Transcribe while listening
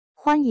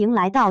欢迎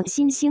来到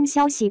新星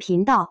消息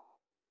频道，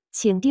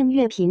请订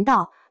阅频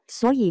道，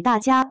所以大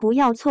家不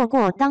要错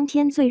过当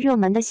天最热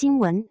门的新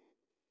闻。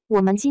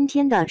我们今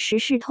天的时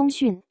事通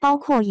讯包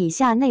括以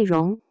下内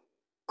容：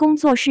工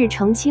作室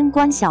澄清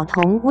关晓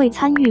彤未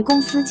参与公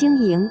司经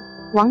营，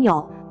网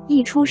友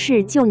一出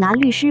事就拿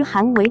律师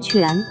函维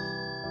权。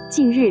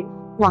近日，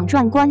网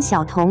传关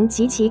晓彤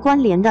及其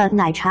关联的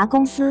奶茶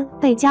公司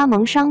被加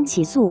盟商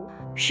起诉，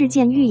事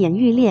件愈演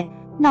愈烈，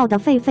闹得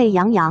沸沸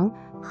扬扬。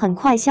很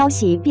快，消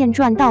息便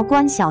转到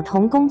关晓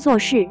彤工作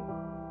室。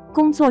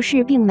工作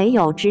室并没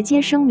有直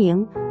接声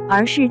明，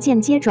而是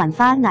间接转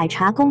发奶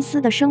茶公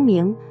司的声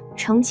明，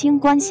澄清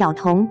关晓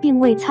彤并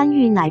未参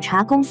与奶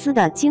茶公司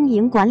的经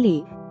营管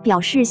理，表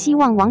示希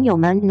望网友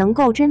们能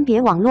够甄别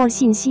网络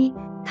信息，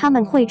他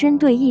们会针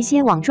对一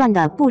些网传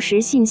的不实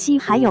信息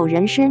还有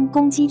人身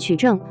攻击取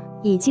证，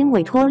已经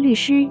委托律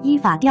师依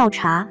法调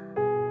查。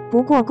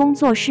不过，工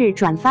作室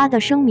转发的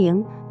声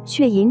明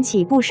却引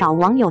起不少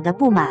网友的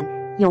不满。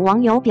有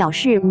网友表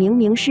示，明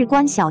明是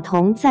关晓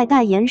彤在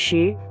代言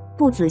时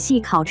不仔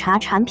细考察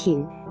产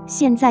品，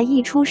现在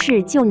一出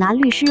事就拿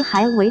律师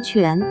函维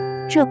权，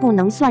这不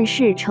能算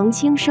是澄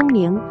清声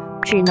明，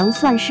只能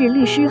算是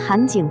律师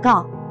函警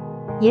告。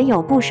也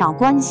有不少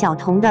关晓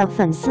彤的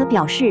粉丝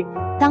表示，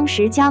当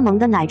时加盟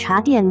的奶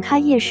茶店开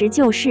业时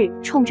就是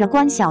冲着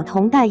关晓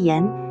彤代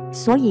言，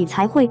所以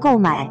才会购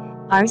买，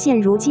而现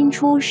如今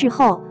出事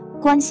后，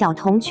关晓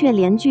彤却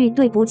连句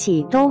对不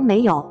起都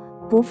没有，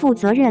不负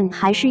责任，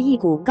还是一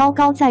股高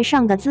高在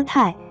上的姿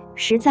态，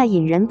实在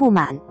引人不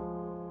满。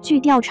据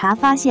调查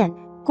发现，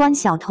关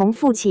晓彤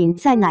父亲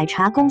在奶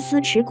茶公司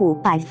持股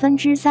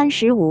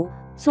35%，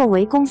作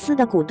为公司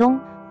的股东，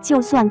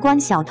就算关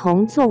晓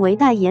彤作为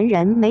代言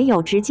人没有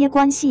直接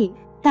关系，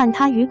但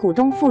他与股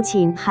东父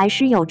亲还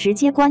是有直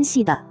接关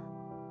系的。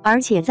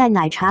而且在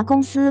奶茶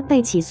公司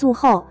被起诉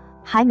后，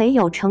还没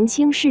有澄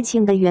清事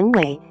情的原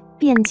委，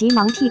便急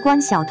忙替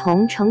关晓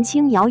彤澄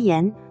清谣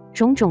言。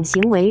种种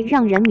行为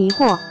让人迷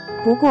惑，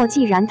不过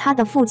既然他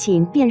的父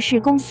亲便是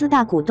公司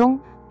大股东，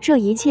这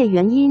一切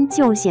原因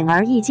就显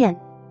而易见。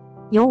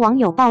有网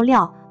友爆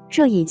料，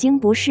这已经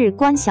不是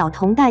关晓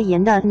彤代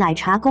言的奶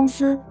茶公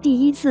司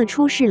第一次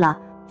出事了，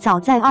早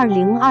在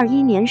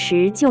2021年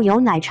时就有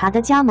奶茶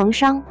的加盟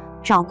商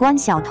找关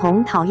晓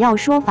彤讨要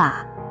说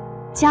法。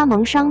加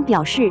盟商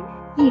表示，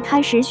一开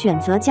始选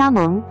择加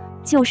盟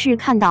就是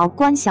看到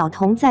关晓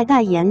彤在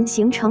代言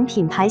形成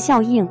品牌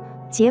效应，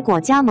结果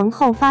加盟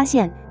后发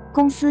现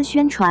公司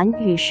宣传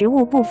与实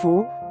物不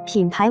符，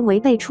品牌违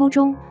背初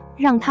衷，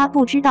让他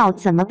不知道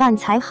怎么办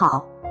才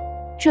好。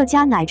这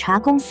家奶茶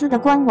公司的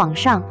官网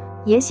上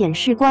也显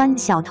示关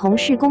晓彤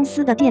是公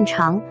司的店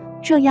长，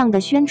这样的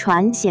宣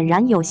传显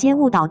然有些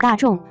误导大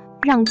众，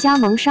让加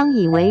盟商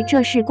以为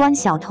这是关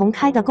晓彤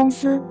开的公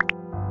司。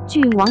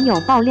据网友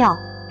爆料，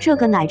这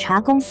个奶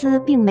茶公司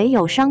并没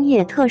有商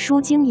业特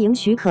殊经营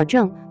许可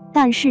证，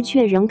但是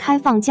却仍开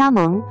放加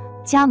盟，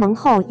加盟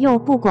后又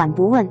不管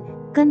不问，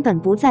根本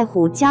不在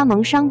乎加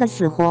盟商的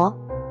死活，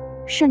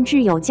甚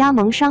至有加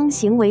盟商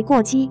行为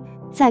过激，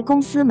在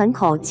公司门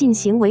口进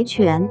行维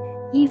权，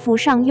衣服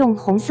上用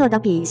红色的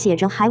笔写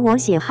着"还我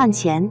血汗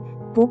钱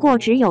"。不过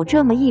只有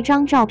这么一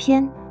张照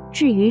片，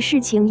至于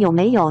事情有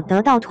没有得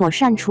到妥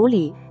善处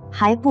理，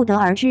还不得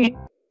而知。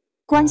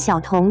关晓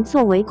彤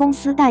作为公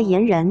司代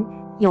言人，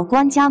有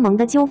关加盟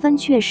的纠纷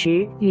确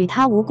实与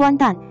他无关，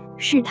但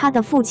是他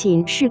的父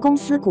亲是公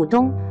司股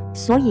东，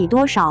所以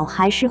多少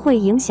还是会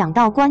影响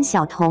到关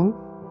晓彤。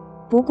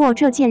不过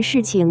这件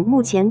事情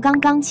目前刚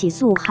刚起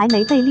诉，还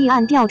没被立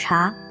案调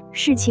查，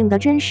事情的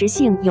真实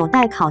性有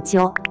待考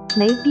究，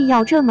没必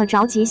要这么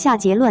着急下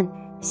结论。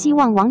希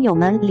望网友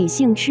们理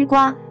性吃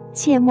瓜，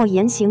切莫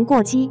言行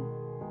过激。